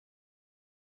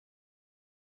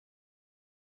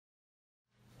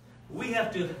we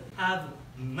have to have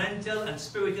mental and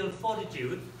spiritual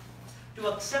fortitude to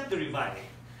accept the revival.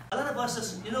 A lot of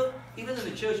us, you know, even in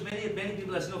the church, many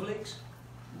people are snowflakes.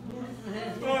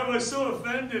 Oh, I was so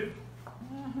offended.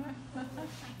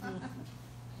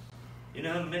 You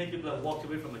know how many people have walked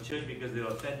away from a church because they were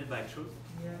offended by truth?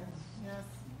 Yes. Yes.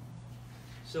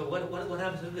 So what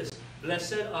happens to this?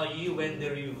 Blessed are you when they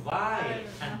revile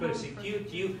and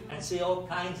persecute you and say all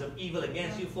kinds of evil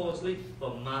against you falsely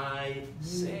for my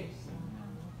sake.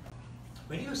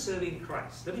 When you're serving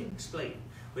Christ, let me explain.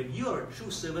 When you are a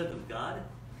true servant of God,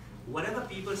 whatever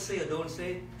people say or don't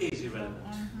say is irrelevant.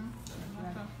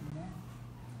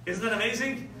 Isn't that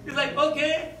amazing? It's like,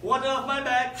 okay, water off my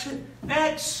back.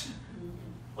 Next.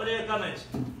 What are your comments?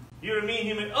 You're a mean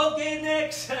human. Okay,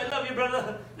 next. I love you,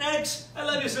 brother. Next. I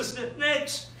love you, sister.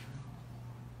 Next.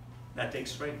 That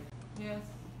takes strength. Yes.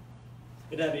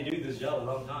 And I've been doing this job a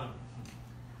long time.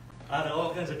 I've had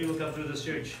all kinds of people come through this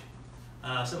church.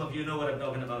 Some of you know what I'm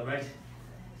talking about, right?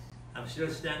 I'm still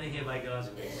standing here by God's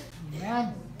grace.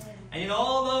 Amen. And you know,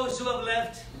 all those who have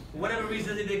left, for whatever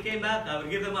reason, if they came back, I would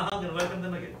give them a hug and welcome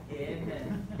them again.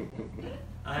 Amen.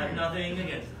 I have nothing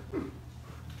against them.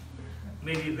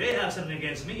 Maybe they have something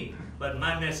against me, but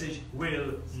my message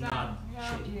will not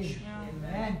change.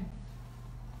 Amen.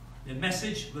 The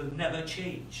message will never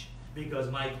change because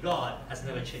my God has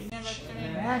never changed.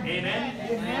 Amen. Amen?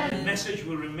 Amen. The message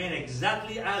will remain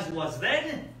exactly as was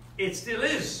then. It still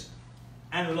is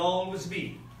and will always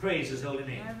be. Praise His holy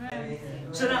name. Amen.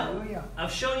 So now,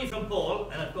 I've shown you from Paul,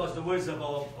 and of course the words of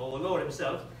our Lord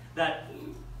Himself, that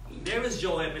there is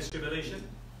joy amidst tribulation.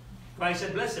 Christ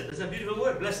said, blessed. That's a beautiful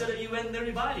word. Blessed are you when they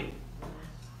revile you.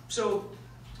 So,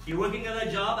 you're working at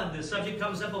a job and the subject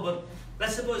comes up about,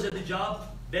 let's suppose at the job,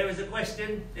 there is a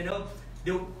question, you know,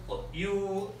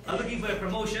 you are looking for a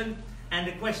promotion, and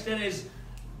the question is,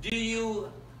 do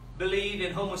you believe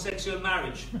in homosexual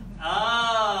marriage?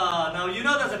 Now you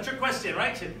know that's a trick question,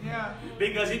 right? Yeah.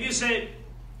 Because if you say,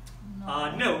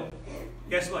 no,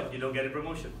 guess what? You don't get a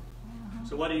promotion.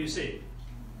 So what do you say?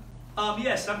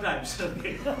 Yes, sometimes.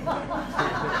 Okay.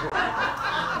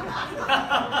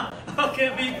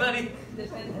 Okay, big buddy.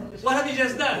 What have you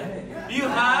just done? You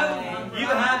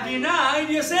have denied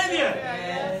your Savior.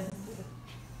 Yes.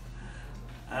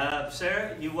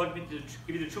 Sir, you want me to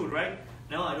give you the truth, right?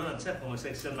 No, I don't accept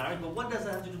homosexual marriage, but what does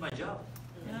that have to do with my job?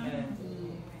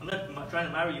 I'm not trying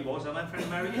to marry you, boss. Am I trying to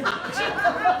marry you?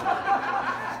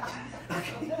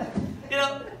 Okay. You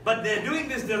know, but they're doing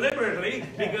this deliberately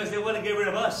because they want to get rid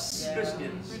of us,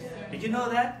 Christians. Did you know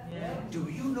that? Do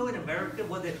you know in America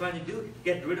what they're trying to do?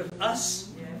 Get rid of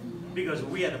us? Because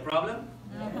we are the problem?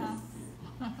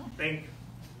 Think.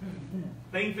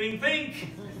 Think, think,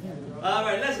 think. All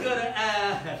right, let's go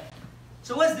to...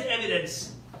 so what's the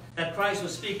evidence that Christ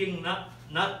was speaking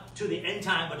not to the end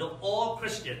time, but to all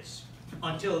Christians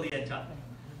until the end time?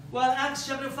 Well, Acts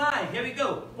chapter 5, here we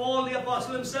go. Paul the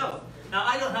Apostle himself. Now,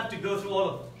 I don't have to go through all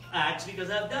of Acts because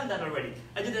I've done that already.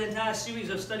 I did an entire series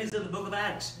of studies of the book of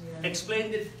Acts.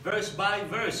 Explained it verse by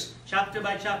verse, chapter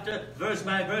by chapter, verse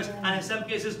by verse, and in some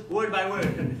cases, word by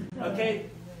word. Okay?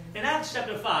 In Acts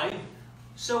chapter 5,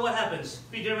 so what happens?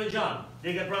 Peter and John,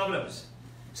 they get problems.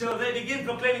 So they begin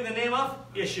proclaiming the name of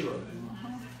Yeshua.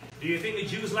 Do you think the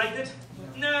Jews liked it?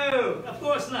 No, of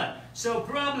course not. So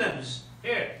problems.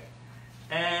 Here.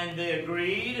 And they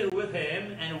agreed with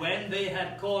him, and when they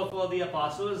had called for the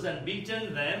apostles and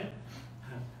beaten them,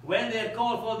 when they had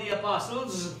called for the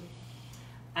apostles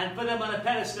and put them on a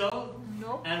pedestal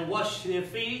and washed their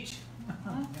feet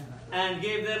and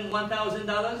gave them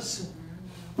 $1,000.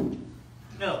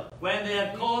 No, when they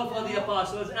had called for the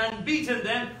apostles and beaten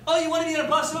them. Oh, you want to be an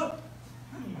apostle?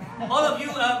 All of you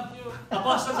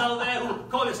apostles out there who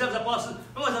call yourselves apostles,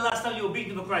 when was the last time you were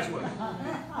beaten for Christ's word?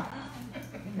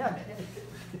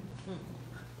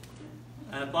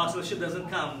 An apostleship doesn't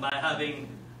come by having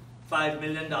 $5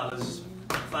 million,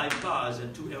 5 cars,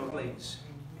 and 2 airplanes.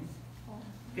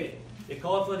 Okay, they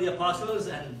called for the apostles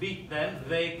and beat them.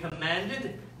 They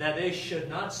commanded that they should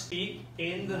not speak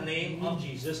in the name of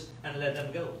Jesus and let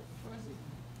them go.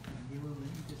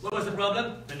 What was the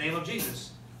problem? The name of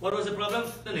Jesus. What was the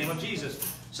problem? The name of Jesus.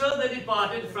 So they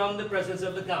departed from the presence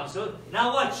of the council.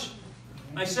 Now watch.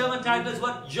 My sermon title is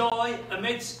what? Joy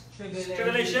amidst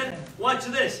tribulation. Watch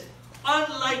this.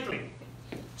 Unlikely,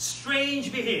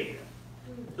 strange behavior,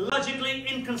 logically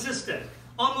inconsistent,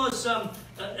 almost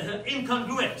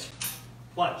incongruent.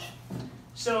 Watch.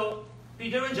 So,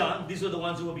 Peter and John, these were the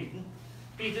ones who were beaten.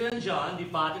 Peter and John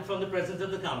departed from the presence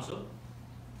of the council,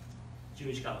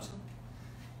 Jewish council,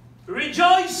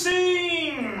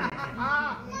 rejoicing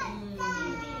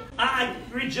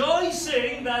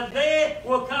rejoicing that they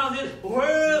were counted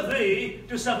worthy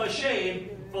to suffer shame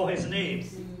for his name.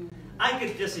 I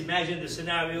could just imagine the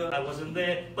scenario. I wasn't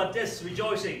there, but just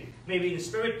rejoicing, maybe in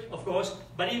spirit, of course,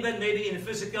 but even maybe in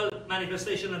physical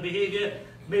manifestation and behavior.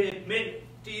 Maybe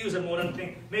to use a modern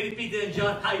thing, maybe Peter and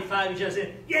John high-five each other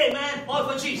saying, "Yay, man, all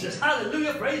for Jesus,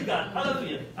 hallelujah, praise God,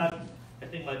 hallelujah." I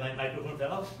think my microphone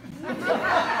fell off.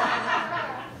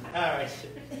 All right,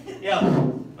 yeah,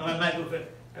 my microphone.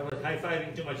 I was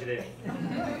high-fiving too much today.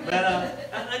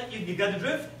 But you got the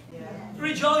drift? Yeah.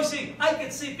 Rejoicing. I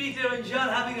could see Peter and John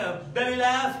having a belly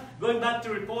laugh, going back to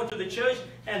report to the church,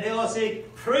 and they all say,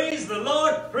 "Praise the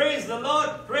Lord, praise the Lord,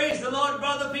 praise the Lord,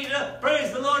 Brother Peter,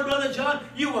 praise the Lord, Brother John.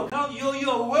 You are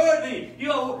worthy.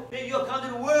 You're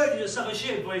counted worthy to suffer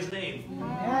shame for his name."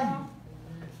 Amen.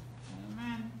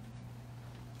 Amen.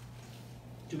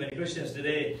 Too many Christians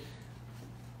today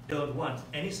don't want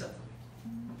any suffering.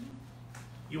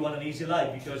 You want an easy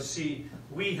life because, see,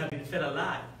 we have been fed a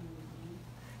lie.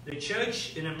 The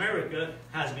church in America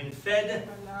has been fed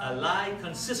a lie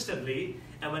consistently,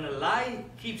 and when a lie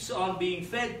keeps on being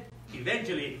fed,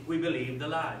 eventually we believe the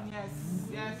lie. Yes,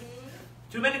 yes.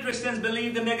 Too many Christians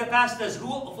believe the mega pastors, who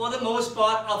for the most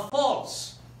part are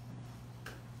false.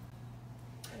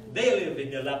 They live in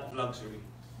their lap of luxury.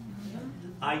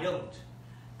 I don't.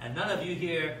 And none of you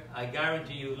here, I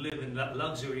guarantee you, live in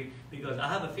luxury, because I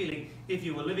have a feeling if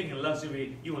you were living in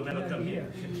luxury, you will never come here.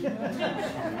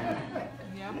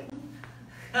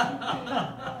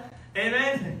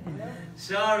 Amen?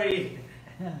 Sorry.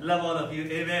 Love all of you.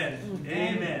 Amen.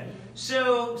 Amen.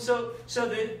 So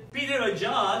the Peter and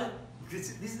John,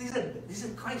 these are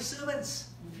Christ's servants.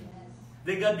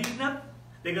 They got beaten up.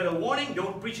 They got a warning,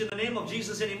 don't preach in the name of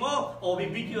Jesus anymore, or we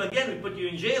beat you again, we put you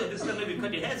in jail, this time we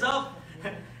cut your heads off.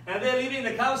 And they're leaving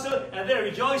the council and they're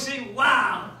rejoicing.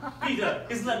 Wow, Peter,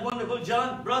 isn't that wonderful?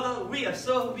 John, brother, we are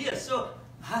so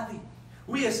happy.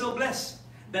 We are so blessed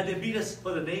that they beat us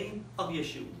for the name of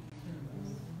Yeshua.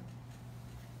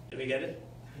 Did we get it?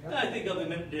 Yeah. I think of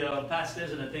the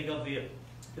pastors, and I think of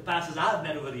the pastors I've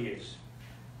met over the years.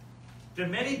 The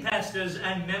many pastors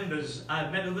and members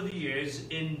I've met over the years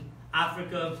in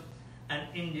Africa and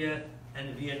India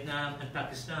and Vietnam and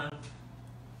Pakistan,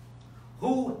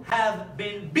 who have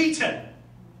been beaten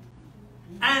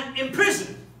and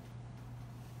imprisoned.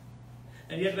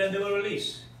 And yet when they were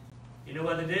released, you know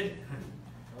what they did?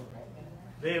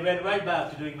 They went right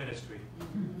back to doing ministry.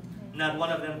 Not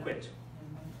one of them quit.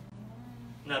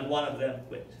 Not one of them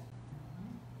quit.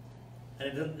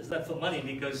 And it's not for money,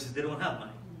 because they don't have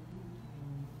money.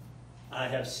 I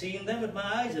have seen them with my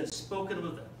eyes and spoken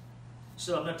with them.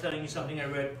 So I'm not telling you something I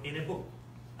read in a book.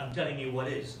 I'm telling you what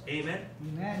is. Amen?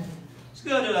 Amen. Let's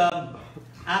go to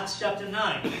Acts chapter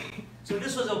 9. So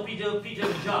this was of Peter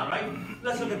and John, right?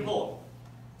 Let's look at Paul.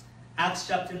 Acts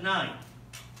chapter 9.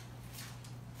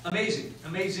 Amazing,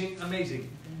 amazing, amazing.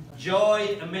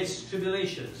 Joy amidst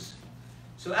tribulations.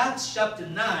 So Acts chapter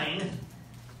 9.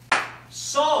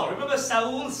 Saul, remember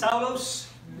Saul, Saulos?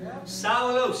 Yeah.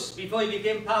 Saulos, before he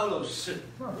became Paulos.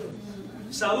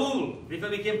 Saul, before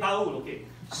he became Paul, okay.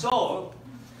 Saul,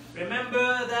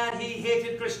 remember that he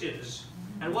hated Christians.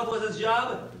 And what was his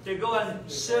job? To go and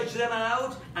search them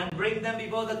out and bring them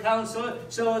before the council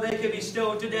so they could be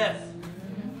stoned to death.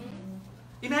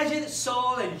 Imagine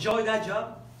Saul enjoyed that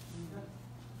job.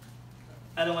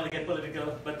 I don't want to get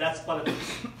political, but that's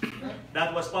politics.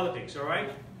 That was politics, all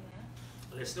right?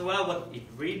 Listen to what it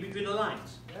read between the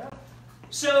lines.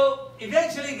 So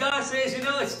eventually God says, you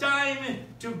know, it's time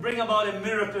to bring about a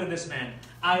miracle in this man.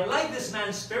 I like this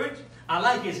man's spirit. I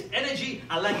like his energy.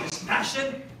 I like his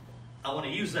passion. I want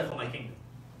to use that for my kingdom.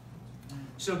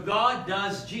 So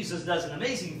Jesus does an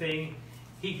amazing thing.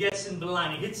 He gets him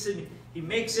blind. He hits him.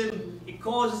 He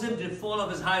causes him to fall off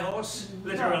his high horse,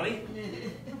 literally.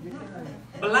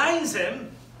 Blinds him.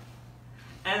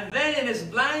 And then in his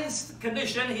blind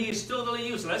condition, he is totally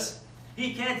useless.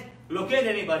 He can't locate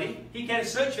anybody. He can't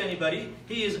search for anybody.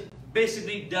 He is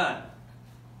basically done.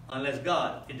 Unless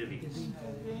God intervenes.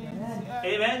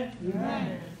 Amen?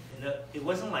 Amen. It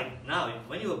wasn't like now.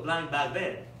 When you were blind back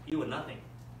then, you were nothing.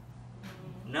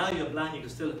 Now you're blind, you can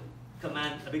still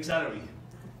command a big salary.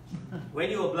 When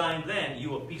you were blind then, you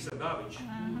were a piece of garbage.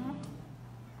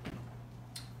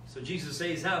 So Jesus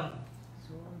says,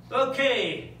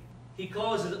 okay. He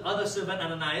calls his other servant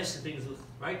Ananias, things,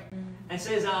 right? And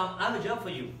says, I have a job for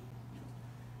you.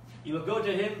 You will go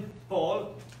to him,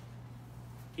 Paul.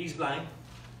 He's blind.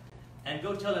 And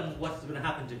go tell him what's going to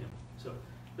happen to him. So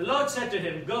the Lord said to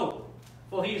him, go.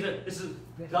 For this is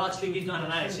God speaking to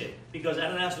Ananias here. Because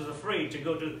Ananias was afraid to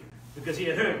go because he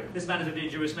had heard this man is a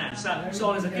dangerous man.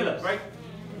 Saul is a killer, right?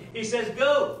 He says,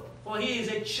 go. For he is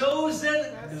a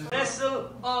chosen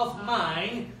vessel of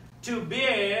mine to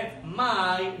bear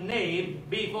my name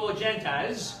before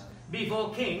Gentiles,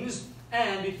 before kings,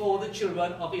 and before the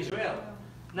children of Israel.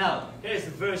 Now, here's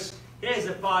the verse, here's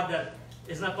the part that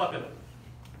is not popular.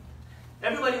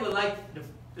 Everybody will like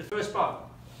the first part.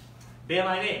 Bear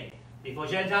my name before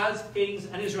Gentiles, kings,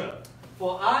 and Israel.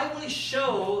 For I will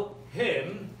show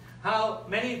him how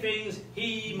many things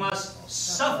he must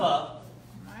suffer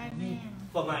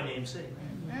for my name's sake.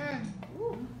 Amen.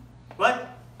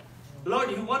 What?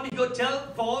 Lord, you want me to go tell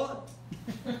Paul?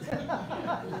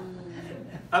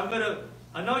 I'm going to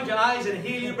anoint your eyes and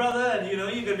heal you, brother, and you're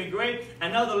going to be great.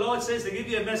 And now the Lord says to give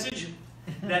you a message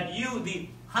that you, the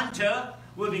hunter,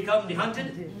 will become the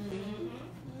hunted.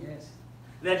 Yes.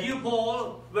 That you,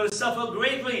 Paul, will suffer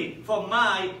greatly for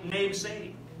my name's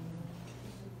sake.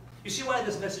 You see why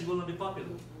this message will not be popular?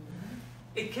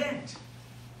 It can't.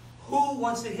 Who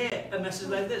wants to hear a message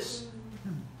like this?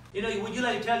 You know, would you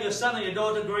like to tell your son or your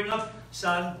daughter growing up,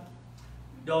 son,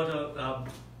 daughter, I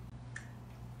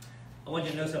want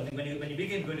you to know something. When you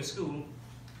begin going to school,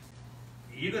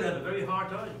 you're going to have a very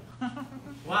hard time.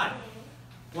 Why?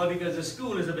 Well, because the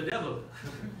school is of the devil.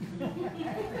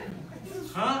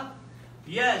 Huh?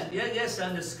 Yes,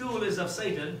 son, the school is of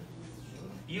Satan.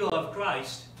 You are of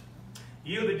Christ.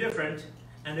 You'll be different,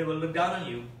 and they will look down on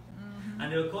you,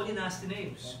 and they will call you nasty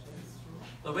names.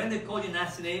 But when they call you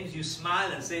nasty names, you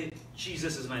smile and say,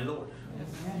 Jesus is my Lord.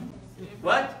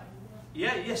 What?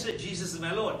 Yeah, yes, sir, Jesus is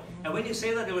my Lord. And when you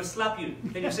say that, they will slap you.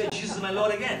 Then you say, Jesus is my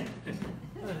Lord again.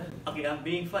 Okay, I'm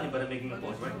being funny, but I'm making a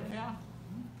point, right? Yeah.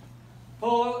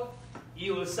 Paul,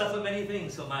 you will suffer many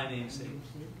things for my name's sake.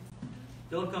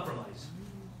 Don't compromise.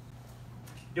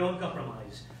 Don't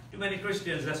compromise. Too many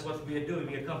Christians, that's what we are doing.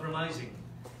 We are compromising.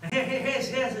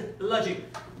 Here's the logic.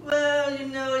 Well, you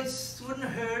know, it wouldn't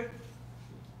hurt.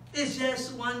 It's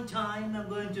just one time I'm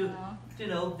going to,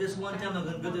 this one time I'm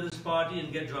going to go to this party and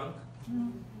get drunk.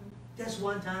 Just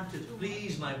one time to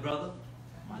please my brother.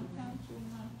 One time too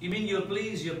much. You mean you'll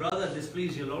please your brother and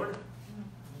displease your Lord?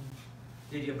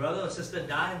 Did your brother or sister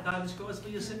die on Calvary's cross for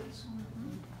your sins?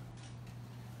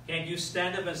 Can't you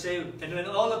stand up and say, and when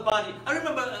all the party... I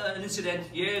remember an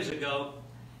incident years ago,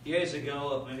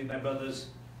 maybe my brothers,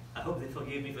 I hope they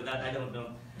forgive me for that, I don't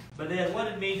know. But they had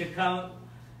wanted me to come,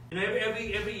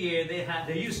 every year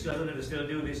they used to, I don't know if they still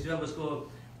do, they used to have what's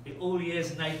called the Old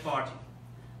Year's Night Party.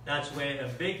 That's where a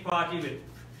big party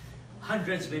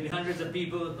with maybe hundreds of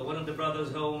people, one of the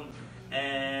brothers' home,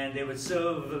 and they would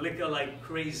serve liquor like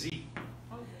crazy.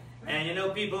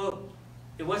 And people,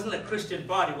 it wasn't a Christian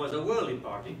party, it was a worldly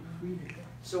party.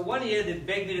 So one year they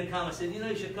begged me to come. I said,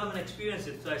 you should come and experience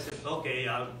it. So I said, okay,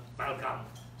 I'll come.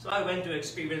 So I went to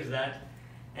experience that.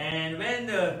 And when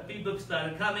the people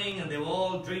started coming and they were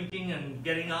all drinking and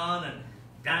getting on and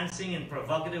dancing in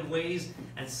provocative ways,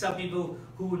 and some people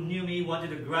who knew me wanted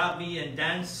to grab me and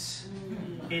dance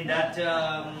in that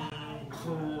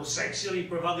sexually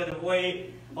provocative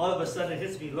way, all of a sudden it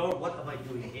hits me, Lord, what am I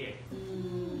doing here?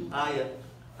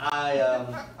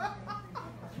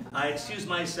 I excused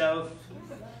myself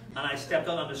and I stepped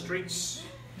out on the streets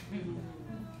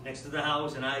next to the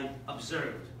house and I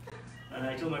observed. And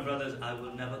I told my brothers, I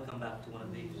will never come back to one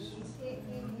of these.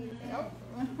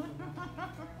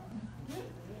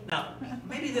 Now,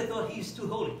 maybe they thought he's too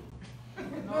holy. I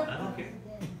don't care.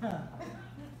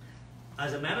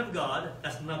 As a man of God,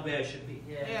 that's not where I should be.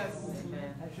 Yes.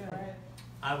 That's right.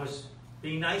 I was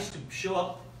being nice to show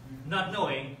up, not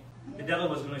knowing the devil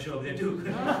was going to show up there too. He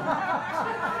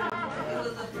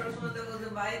was the first one that was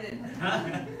invited.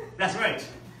 That's right.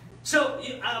 So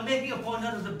I'm making a point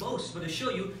not of the boast, but to show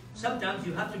you sometimes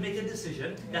you have to make a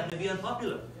decision that may be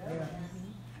unpopular. Yeah.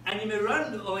 And you may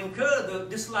run or incur the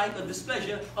dislike or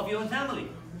displeasure of your own family.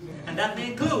 And that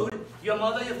may include your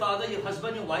mother, your father, your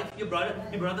husband, your wife, your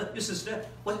brother, your sister.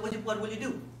 What will you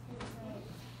do?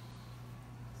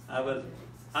 I will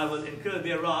incur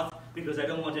their wrath because I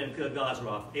don't want to incur God's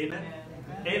wrath. Amen?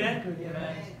 Amen?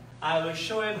 Amen. I will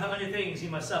show him how many things he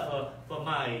must suffer for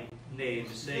my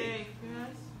name's sake.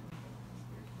 Yes.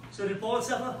 So did Paul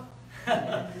suffer?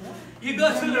 You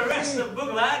go through the rest of the book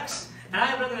of Acts, and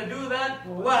I'm not going to do that.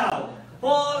 Wow.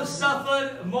 Paul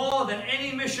suffered more than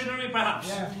any missionary perhaps.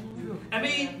 Yeah. I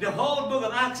mean, the whole book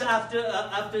of Acts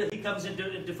after he comes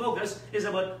into focus is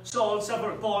about Paul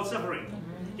suffering.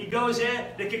 He goes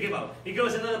here, they kick him out. He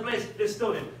goes another place, they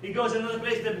stone him. He goes another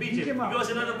place, they beat him. He goes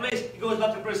another place, he goes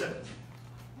back to prison.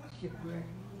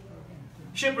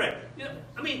 Shipwreck.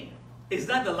 I mean, is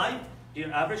that the life your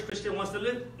average Christian wants to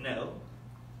live? No.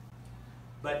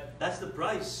 But that's the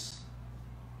price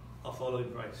of following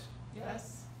Christ.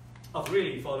 Yes. of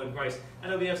really following Christ. I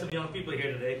know we have some young people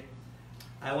here today.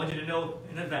 I want you to know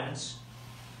in advance,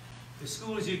 the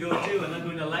schools you go to are not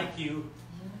going to like you.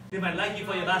 They might like you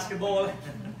for your basketball,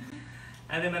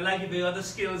 and they might like you for your other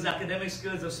skills, academic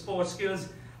skills or sports skills.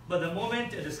 But the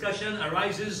moment a discussion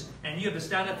arises and you have to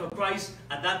stand up for Christ,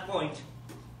 at that point,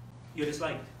 you're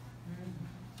disliked.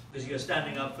 Because you're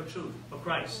standing up for truth, for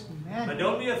Christ. Amen. But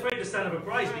don't be afraid to stand up for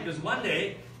Christ, because one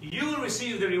day you will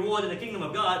receive the reward in the kingdom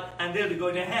of God, and they'll be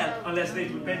going to hell unless they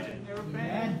repent.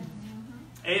 Amen.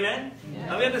 Amen?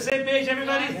 Are we on the same page,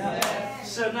 everybody?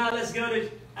 Yes. So now let's go to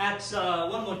Acts,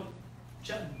 one more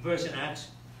verse in Acts.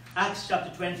 Acts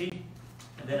chapter 20.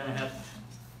 And then I have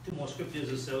two more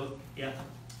scriptures or so. Yeah,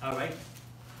 all right.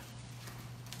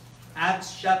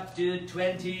 Acts chapter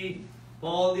 20.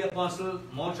 Paul the apostle,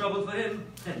 more trouble for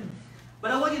him.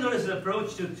 But I want you to notice his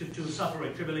approach to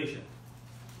suffering, tribulation.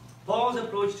 Paul's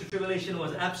approach to tribulation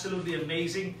was absolutely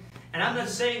amazing. And I'm not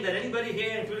saying that anybody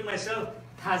here, including myself,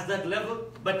 has that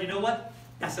level. But you know what?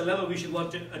 That's the level we should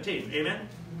want to attain. Amen?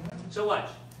 So watch.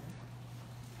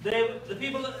 The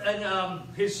people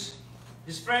and his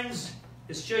friends,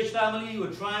 his church family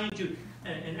were trying to,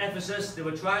 in Ephesus, they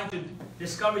were trying to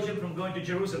discourage him from going to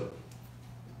Jerusalem.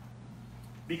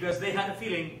 Because they had a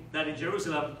feeling that in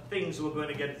Jerusalem, things were going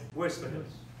to get worse for him.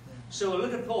 So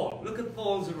look at Paul. Look at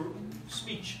Paul's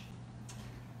speech.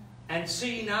 And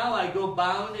see, now I go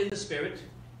bound in the Spirit.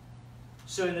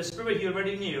 So in the Spirit, he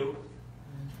already knew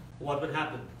what would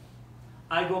happen.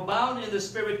 I go bound in the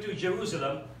Spirit to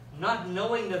Jerusalem, not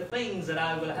knowing the things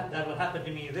that will happen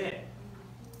to me there.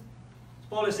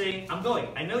 Paul is saying, I'm going.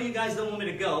 I know you guys don't want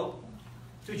me to go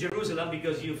to Jerusalem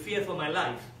because you fear for my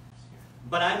life.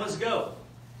 But I must go.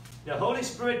 The Holy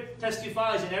Spirit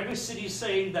testifies in every city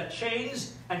saying that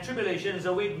chains and tribulations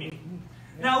await me.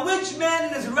 Now, which man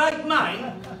in his right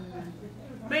mind,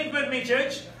 think with me,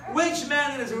 church, which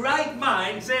man in his right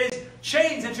mind says,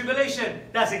 chains and tribulation,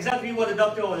 that's exactly what the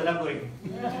doctor ordered, I'm going.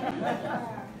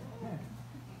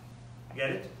 Get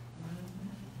it?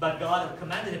 But God had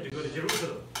commanded him to go to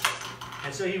Jerusalem.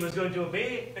 And so he was going to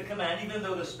obey the command, even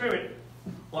though the Spirit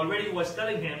already was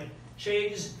telling him,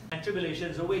 chains and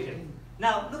tribulations await him.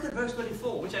 Now, look at verse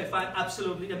 24, which I find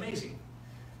absolutely amazing.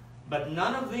 But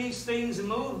none of these things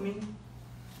move me.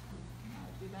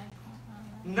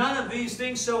 None of these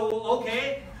things. So,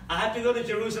 okay, I have to go to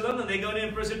Jerusalem and they're going to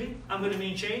imprison me. I'm going to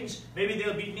be in chains. Maybe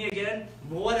they'll beat me again.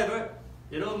 Whatever.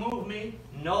 They don't move me.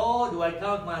 Nor do I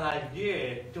count my life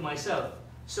dear to myself.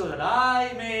 So that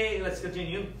I may, let's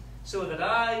continue. So that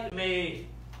I may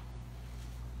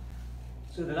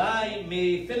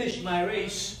finish my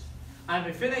race. I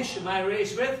may finish my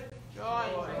race with Joy.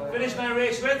 Finish my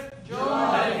race with Joy.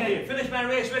 I didn't hear you. Finish my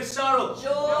race with sorrow.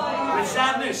 Joy. With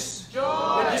sadness.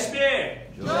 Joy. With despair.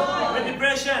 Joy. With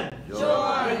depression.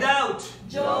 Joy. With doubt.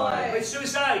 Joy. With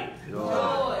suicide.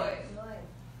 Joy.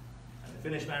 I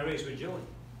finish my race with joy.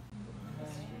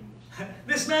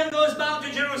 This man goes bound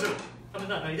to Jerusalem.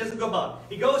 No, he doesn't go bound.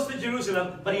 He goes to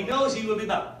Jerusalem, but he knows he will be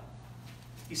bound.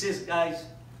 He says, guys,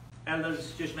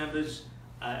 elders, church members,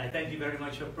 I thank you very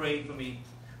much for praying for me,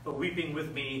 for weeping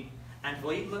with me, and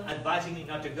for even advising me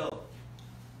not to go.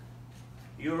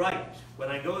 You're right. When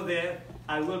I go there,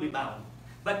 I will be bound.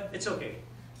 But it's okay.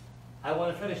 I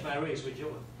want to finish my race with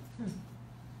joy.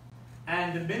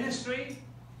 And the ministry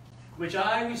which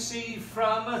I received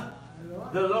from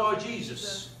the Lord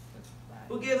Jesus.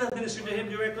 Who gave that ministry to him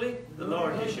directly? The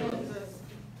Lord Yeshua.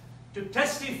 To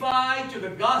testify to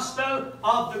the gospel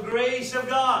of the grace of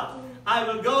God. I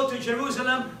will go to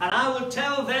Jerusalem and I will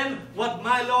tell them what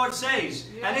my Lord says.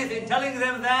 And if in telling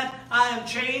them that I am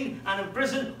chained and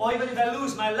imprisoned, or even if I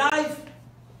lose my life,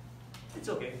 it's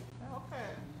okay.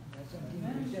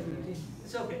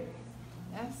 It's okay.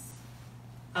 Yes.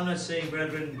 I'm not saying,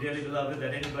 brethren, dearly beloved,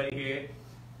 that anybody here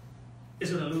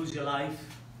is going to lose your life.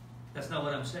 That's not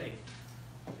what I'm saying.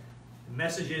 The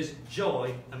message is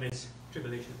joy amidst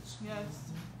tribulations. Yes.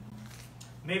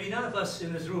 Maybe none of us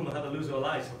in this room will have to lose our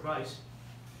lives for Christ.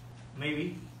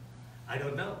 Maybe. I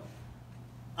don't know.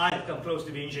 I have come close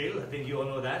to being jailed. I think you all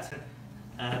know that.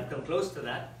 I have come close to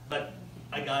that. But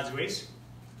by God's grace,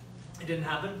 it didn't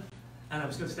happen. And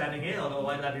I'm still standing here, although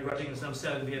I'd be running in some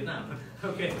cell in Vietnam.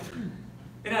 Okay.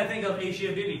 And I think of Asia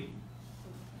Bibi.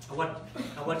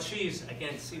 What she is, I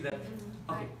can't see that.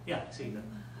 Okay, yeah, see that.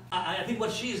 I think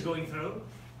what she is going through,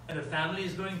 and the family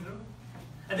is going through.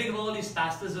 I think of all these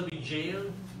pastors who have been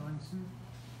jailed.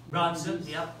 Bronson,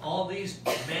 yeah, all these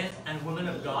men and women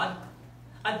of God.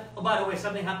 And oh, by the way,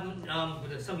 something happened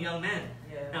with some young man.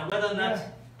 Yeah. Now,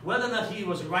 whether or not he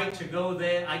was right to go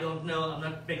there, I don't know. I'm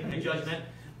not making a judgment.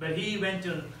 But he went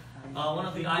to one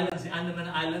of the islands, the Andaman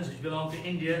Islands, which belong to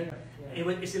India,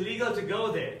 It's illegal to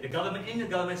go there. The government, Indian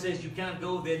government says you can't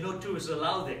go there. No tourists are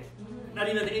allowed there. Not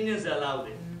even the Indians are allowed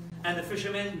there. And the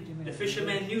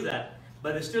fishermen knew that,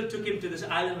 but they still took him to this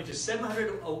island, which is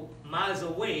 700 miles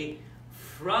away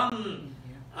from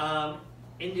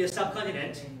India's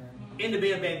subcontinent, in the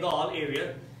Bay of Bengal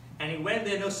area. And he went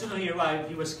there. No sooner he arrived,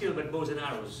 he was killed by bows and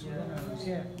arrows.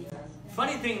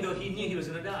 Funny thing though, he knew he was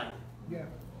going to die.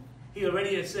 He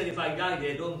already had said, if I die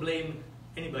there, don't blame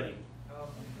anybody.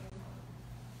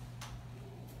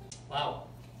 Wow.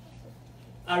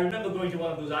 I remember going to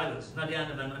one of those islands, not the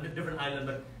Andaman, a different island,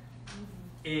 but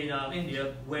in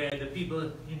India, where the people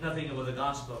knew nothing about the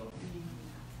gospel.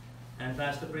 And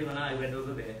Pastor Prem and I went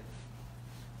over there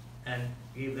and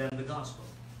gave them the gospel.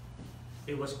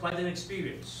 It was quite an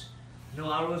experience. No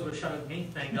arrows were shot at me,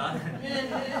 thank God.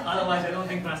 Otherwise, I don't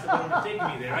think Pastor Prem would have taken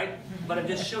me there, right? But I'm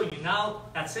just showing you, now,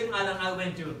 that same island I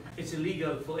went to, it's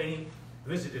illegal for any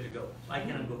visitor to go. I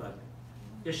cannot go back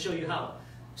there. Just show you how.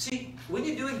 See, when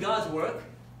you're doing God's work,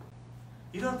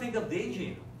 you don't think of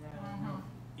danger.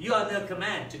 You are under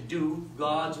command to do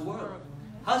God's work.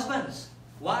 Husbands,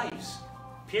 wives,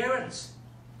 parents,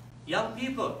 young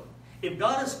people. If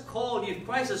God has called you, if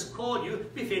Christ has called you,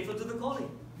 be faithful to the calling.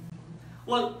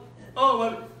 Well,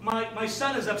 my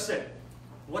son is upset.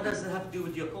 What does that have to do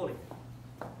with your calling?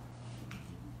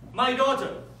 My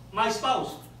daughter, my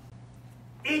spouse.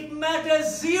 It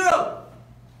matters zero.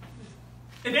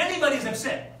 If anybody's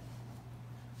upset,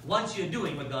 once you're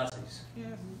doing what God says.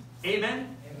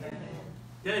 Amen?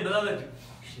 Dearly beloved,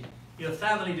 your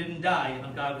family didn't die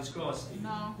on Calvary's cross.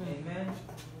 No. Amen.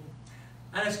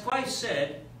 And as Christ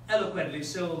said, eloquently,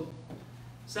 so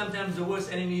sometimes the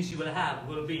worst enemies you will have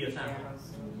will be your family.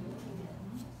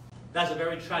 That's a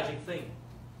very tragic thing.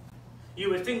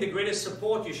 You would think the greatest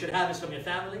support you should have is from your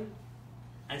family,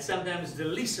 and sometimes the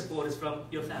least support is from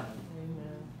your family.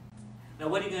 Now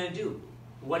what are you going to do?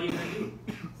 What are you going to do?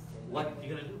 What are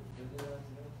you going to do?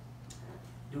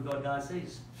 Do what God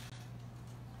says.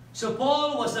 So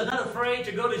Paul was not afraid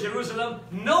to go to Jerusalem,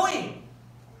 knowing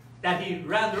that he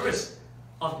ran the risk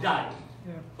of dying.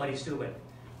 But he still went.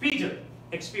 Peter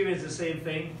experienced the same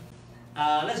thing.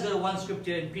 Let's go to one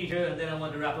scripture in Peter, and then I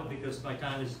want to wrap up because my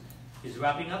time is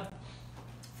wrapping up.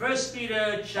 1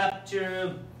 Peter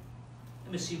chapter,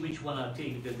 let me see which one I'll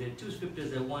take, because there are two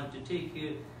scriptures I want to take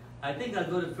here. I think I'll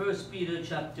go to 1 Peter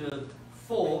chapter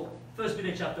 4. 1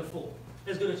 Peter chapter 4.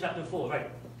 Let's go to chapter 4,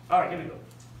 right. Alright, here we go.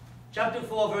 Chapter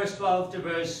 4, verse 12 to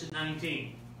verse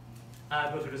 19.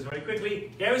 I'll go through this very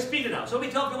quickly. Here is Peter now. So we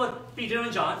talked about Peter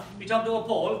and John. We talked about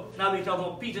Paul. Now we talk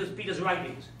about Peter's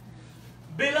writings.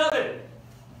 Beloved.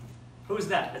 Who's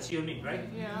that? That's you and me, right?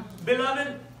 Yeah.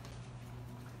 Beloved,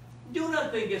 do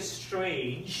not think it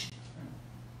strange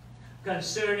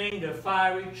concerning the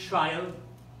fiery trial.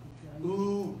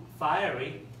 Ooh,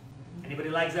 fiery. Anybody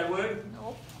likes that word?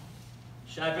 Nope.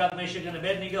 Shadrach, Meshach, and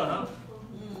Abednego, huh?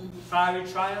 Fiery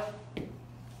trial.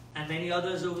 And many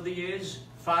others over the years.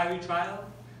 Fiery trial.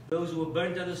 Those who were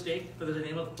burnt at the stake for the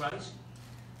name of Christ.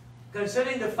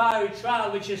 Concerning the fiery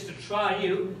trial which is to try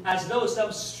you, as though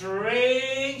some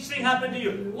strange thing happened to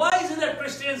you. Why is it that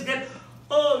Christians get,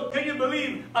 oh, can you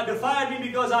believe they fired me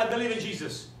because I believe in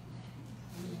Jesus?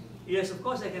 Yes, of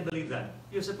course I can believe that.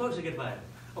 You're supposed to get fired.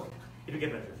 Okay, if you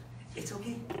get better. It's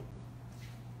okay.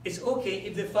 It's okay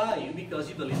if they fire you because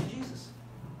you believe in Jesus.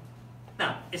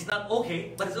 Now, it's not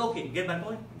okay, but it's okay. Get my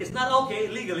point? It's not okay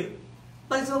legally,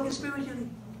 but it's okay spiritually.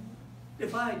 They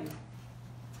fired you.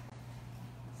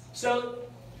 So,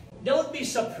 don't be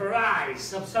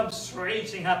surprised if some strange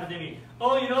thing happened to me.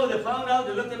 Oh, you know, they found out,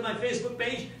 they looked at my Facebook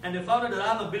page, and they found out that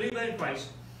I'm a believer in Christ.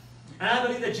 And I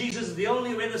believe that Jesus is the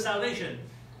only way to salvation.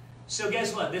 So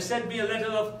guess what? They sent me a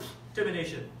letter of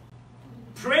termination.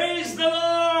 Praise the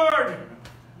Lord!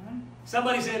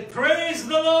 Somebody said, praise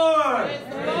the Lord! Praise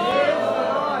the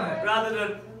Lord! Rather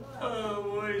than, oh,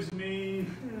 woe is me.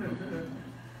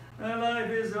 My life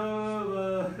is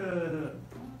over.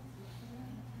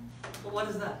 Well, what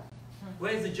is that?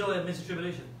 Where is the joy amidst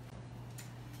tribulation?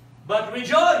 But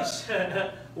rejoice!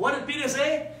 What did Peter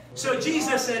say? So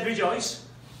Jesus said rejoice.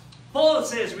 Paul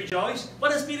says rejoice.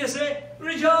 What does Peter say?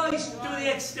 Rejoice to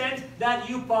the extent that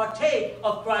you partake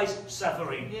of Christ's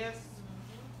suffering. Yes.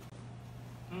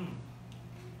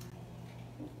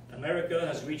 America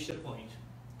has reached a point.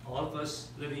 All of us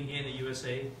living here in the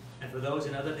USA, and for those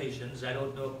in other nations, I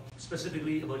don't know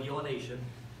specifically about your nation,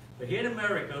 but here in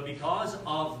America, because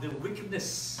of the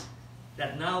wickedness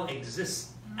that now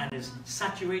exists and is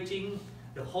saturating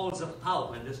the halls of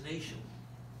power in this nation,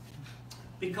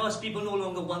 because people no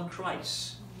longer want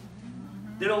Christ.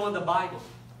 They don't want the Bible.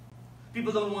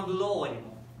 People don't want law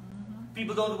anymore.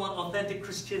 People don't want authentic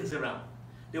Christians around.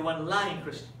 They want lying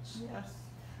Christians. Yes.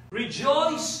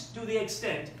 Rejoice to the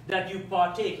extent that you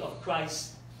partake of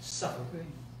Christ's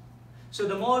suffering. So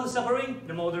the more the suffering,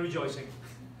 the more the rejoicing.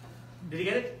 Did you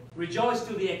get it? Rejoice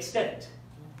to the extent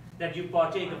that you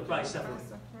partake of Christ's suffering.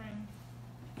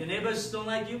 Your neighbors don't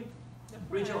like you?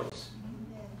 Rejoice.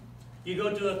 You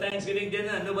go to a Thanksgiving dinner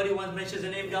and nobody mentions the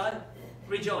name God?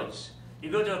 Rejoice.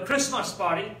 You go to a Christmas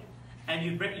party and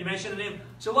you mention the name.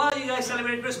 So why do you guys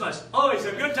celebrate Christmas? Oh, it's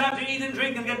a good time to eat and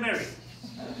drink and get married.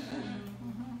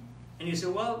 And you say,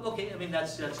 well, okay, I mean,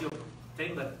 that's your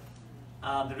thing, but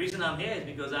the reason I'm here is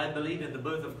because I believe in the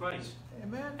birth of Christ.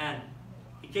 Amen. And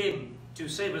He came to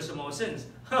save us from our sins.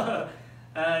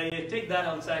 Take that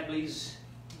outside, please.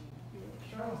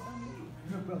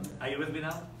 Are you with me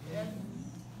now? Yes.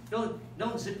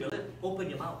 Don't zip your lip. Open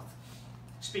your mouth.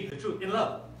 Speak the truth in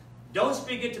love. Don't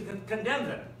speak it to condemn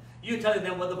them. You're telling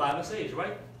them what the Bible says,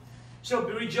 right? So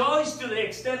rejoice to the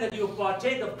extent that you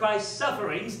partake of Christ's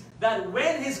sufferings, that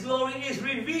when His glory is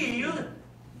revealed,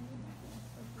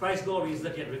 Christ's glory is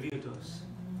not yet revealed to us.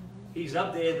 He's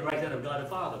up there in the right hand of God the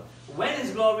Father. When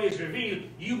His glory is revealed,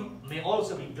 you may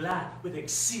also be glad with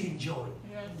exceeding joy.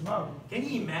 Yes. Can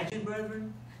you imagine,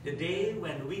 brethren, the day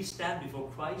when we stand before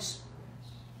Christ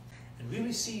and we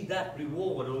receive that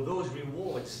reward or those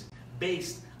rewards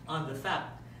based on the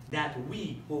fact that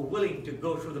we were willing to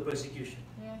go through the persecution,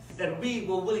 Yes. that we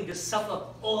were willing to suffer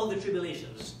all the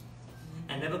tribulations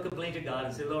and never complain to God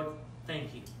and say, Lord,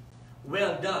 thank you.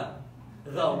 Well done,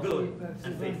 thou good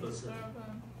and faithful servant.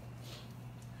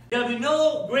 There will be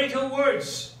no greater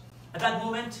words at that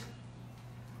moment.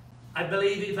 I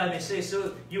believe, if I may say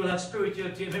so, you will have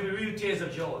spiritual tears, maybe real tears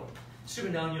of joy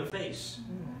streaming down your face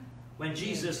when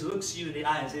Jesus looks you in the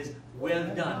eye and says,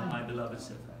 well done, my beloved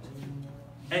servant.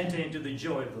 Enter into the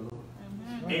joy of the Lord.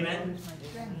 Amen.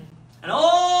 And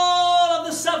all of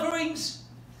the sufferings,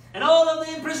 and all of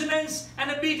the imprisonments, and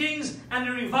the beatings, and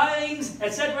the revilings,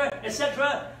 etc.,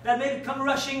 etc., that may come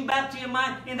rushing back to your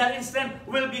mind in that instant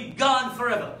will be gone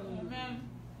forever. Amen.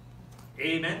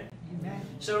 Amen. Amen.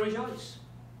 So rejoice,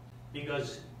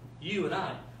 because you and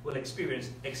I will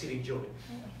experience exceeding joy.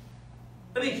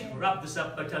 Let me wrap this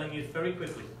up by telling you very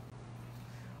quickly.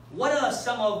 What are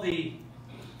some of the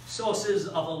sources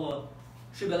of our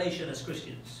tribulation as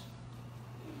Christians?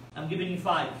 I'm giving you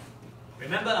 5.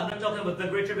 Remember, I'm not talking about the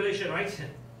Great Tribulation, right?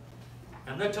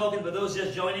 I'm not talking about those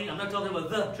just joining. I'm not talking about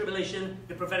the tribulation,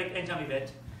 the prophetic end-time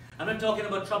event. I'm not talking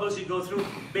about troubles you go through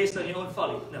based on your own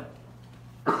folly. No.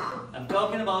 I'm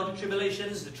talking about the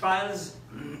tribulations, the trials,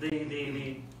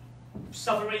 the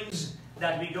sufferings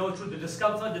that we go through, the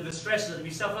discomfort, the distress that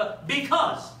we suffer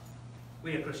because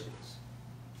we are Christians.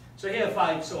 So here are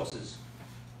 5 sources.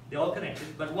 They're all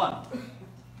connected, but 1.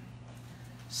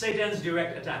 Satan's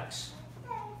direct attacks.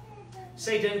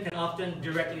 Satan can often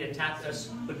directly attack us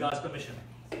with God's permission.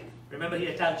 Remember, he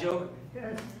attacked Job?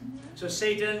 Yes. So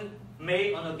Satan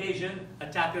may, on occasion,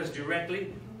 attack us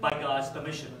directly by God's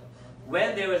permission.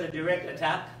 When there is a direct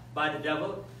attack by the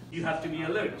devil, you have to be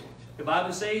alert. The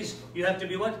Bible says you have to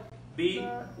be what? Be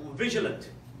vigilant.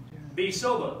 Be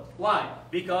sober. Why?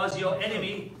 Because your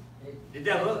enemy, the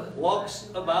devil, walks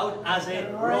about as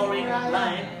a roaring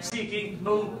lion, seeking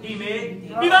whom he may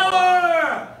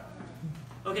devour.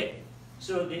 Okay,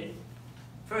 so the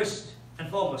first and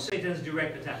foremost, Satan's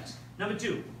direct attacks. Number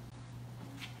 2,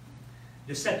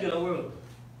 the secular world.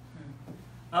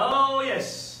 Oh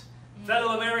yes,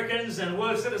 fellow Americans and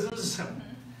world citizens,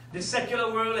 the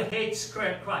secular world hates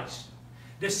Christ.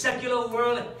 The secular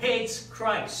world hates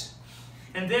Christ.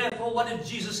 And therefore, what did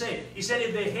Jesus say? He said,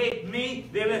 if they hate me,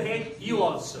 they will hate you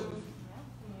also.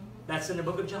 That's in the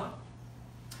book of John.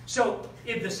 So,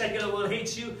 if the secular world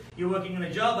hates you, you're working in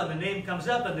a job and the name comes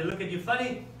up and they look at you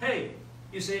funny, hey,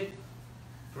 you say,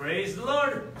 praise the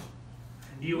Lord.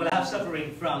 You will have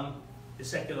suffering from the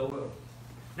secular world.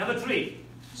 Number 3,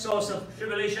 source of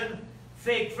tribulation,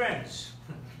 fake friends.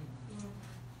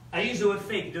 I use the word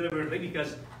fake deliberately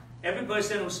because every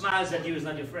person who smiles at you is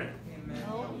not your friend. Amen.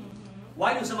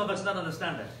 Why do some of us not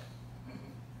understand that?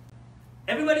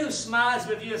 Everybody who smiles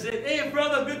with you and says, hey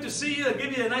brother, good to see you,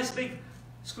 give you a nice big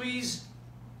squeeze,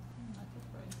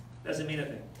 doesn't mean a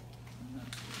thing.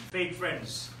 Fake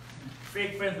friends.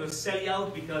 Fake friends will sell you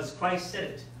out because Christ said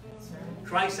it.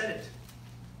 Christ said it.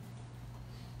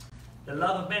 The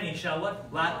love of many shall what?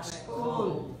 Wax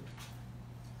cold.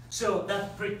 So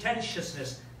that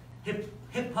pretentiousness,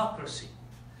 hypocrisy.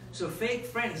 So fake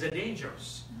friends are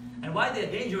dangerous. And why they're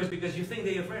dangerous? Because you think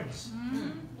they're your friends.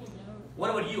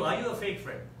 What about you? Are you a fake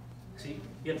friend? See,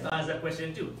 you have to ask that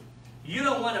question too. You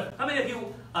don't want to. How many of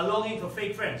you are longing for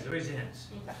fake friends? Raise your hands.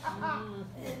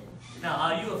 Now,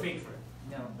 are you a fake friend?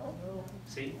 No.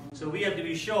 See? So we have to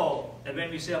be sure that when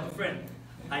we say I'm a friend,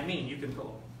 I mean you can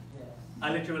call. Yes.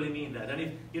 I literally mean that. And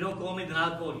if you don't call me, then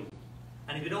I'll call you.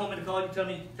 And if you don't want me to call you, tell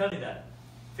me that.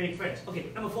 Fake friends.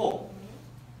 Okay, number 4.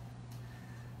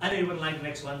 I know you wouldn't like the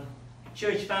next one.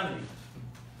 Church family.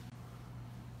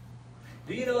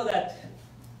 Do you know that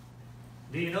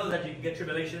you can get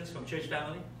tribulations from church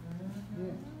family?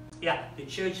 Yeah, the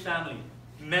church family.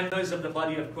 Members of the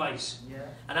body of Christ. Yeah.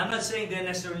 And I'm not saying they're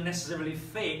necessarily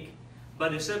fake, but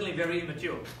they're certainly very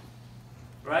immature.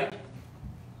 Right?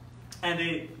 And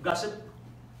they gossip.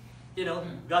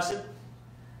 Gossip.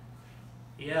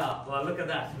 Yeah, well, look at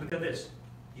that. Look at this.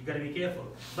 You've got to be careful.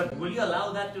 But will you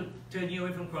allow that to turn you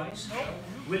away from Christ? No.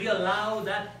 Will you allow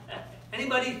that?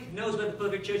 Anybody knows where the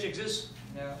perfect church exists?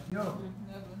 No.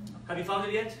 Have you found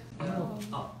it yet? No.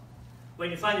 Oh. When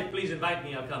you find it, please invite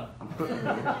me. I'll come.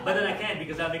 But then I can't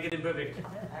because I'll make it imperfect.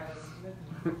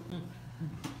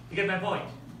 You get my point?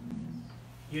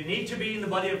 You need to be in the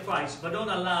body of Christ, but don't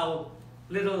allow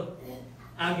little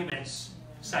arguments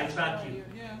sidetrack you.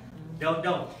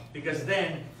 Don't. Because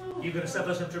then you're going to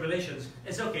suffer some tribulations.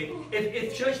 It's okay.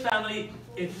 If church family,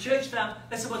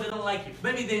 let's suppose they don't like you.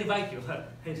 Maybe they invite you.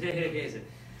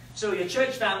 So your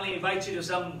church family invites you to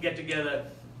some get-together,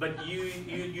 but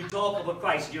you talk about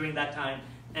Christ during that time,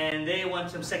 and they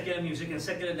want some secular music and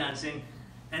secular dancing,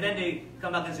 and then they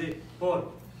come back and say,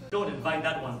 Paul, don't invite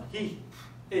that one. He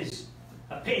is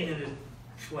a pain in the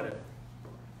whatever.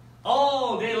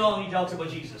 All day long he talks about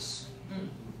Jesus.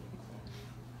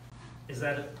 Is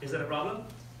that a problem?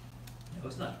 No,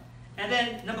 it's not. And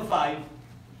then number 5,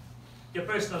 your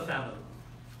personal family.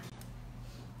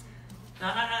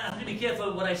 Now I have to be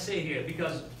careful what I say here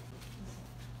because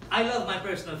I love my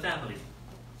personal family.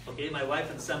 Okay, my wife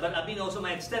and son, but I mean also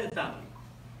my extended family.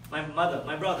 My mother,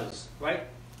 my brothers, right?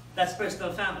 That's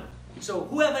personal family. So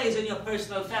whoever is in your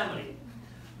personal family,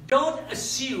 don't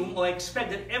assume or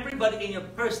expect that everybody in your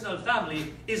personal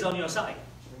family is on your side.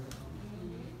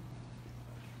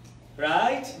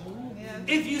 Right? Yes.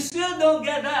 If you still don't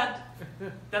get that,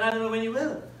 then I don't know when you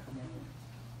will.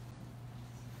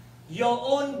 Your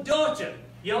own daughter,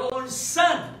 your own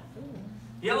son,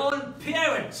 your own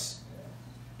parents,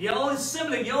 your own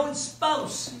sibling, your own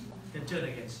spouse can turn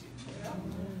against you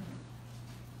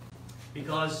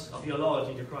because of your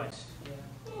loyalty to Christ.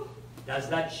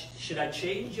 Should that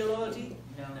change your loyalty?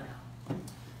 No.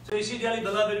 So you see, dearly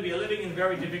beloved, we are living in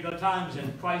very difficult times,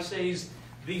 and Christ says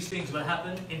these things will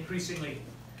happen increasingly.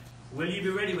 Will you be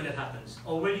ready when it happens?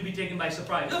 Or will you be taken by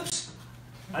surprise? Oops!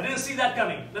 I didn't see that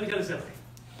coming. Let me tell you something.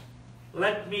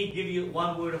 Let me give you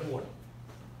one word of warning.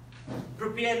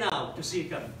 Prepare now to see it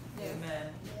coming.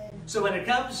 Amen. So when it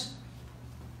comes,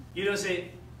 you don't say,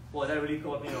 boy, that really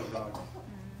caught me off guard.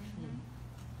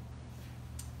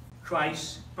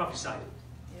 Christ prophesied it.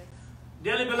 Yes.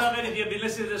 Dearly beloved, if you've been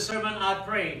listening to the sermon, I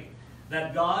pray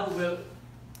that God will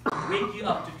wake you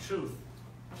up to truth.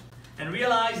 And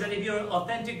realize that if you're an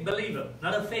authentic believer,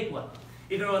 not a fake one,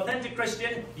 if you're an authentic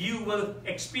Christian, you will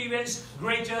experience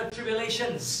greater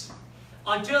tribulations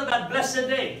until that blessed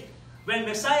day when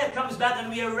Messiah comes back and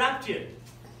we are raptured.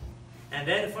 And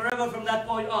then forever from that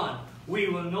point on, we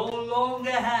will no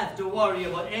longer have to worry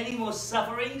about any more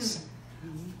sufferings,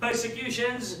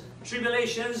 persecutions,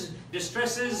 tribulations,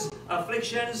 distresses,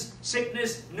 afflictions,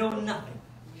 sickness, no nothing.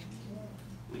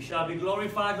 We shall be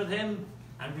glorified with Him,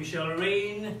 and we shall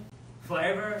reign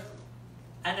forever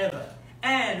and ever.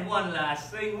 And one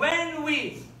last thing, when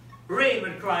we reign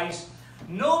with Christ,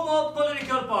 no more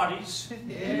political parties,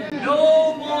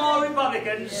 no more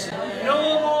Republicans,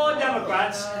 no more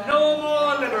Democrats, no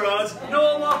more liberals,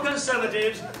 no more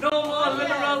conservatives, no more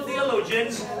liberal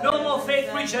theologians, no more fake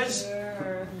preachers,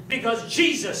 because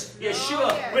Jesus,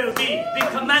 Yeshua, will be the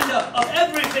commander of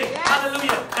everything.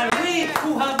 Hallelujah. And we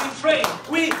who have been trained,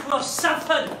 we who have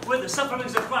suffered with the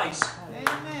sufferings of Christ,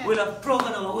 will have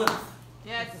proven our worth.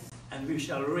 Yes. And we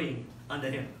shall reign under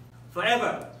Him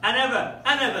forever and ever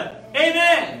and ever.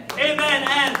 Amen. Amen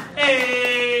and amen.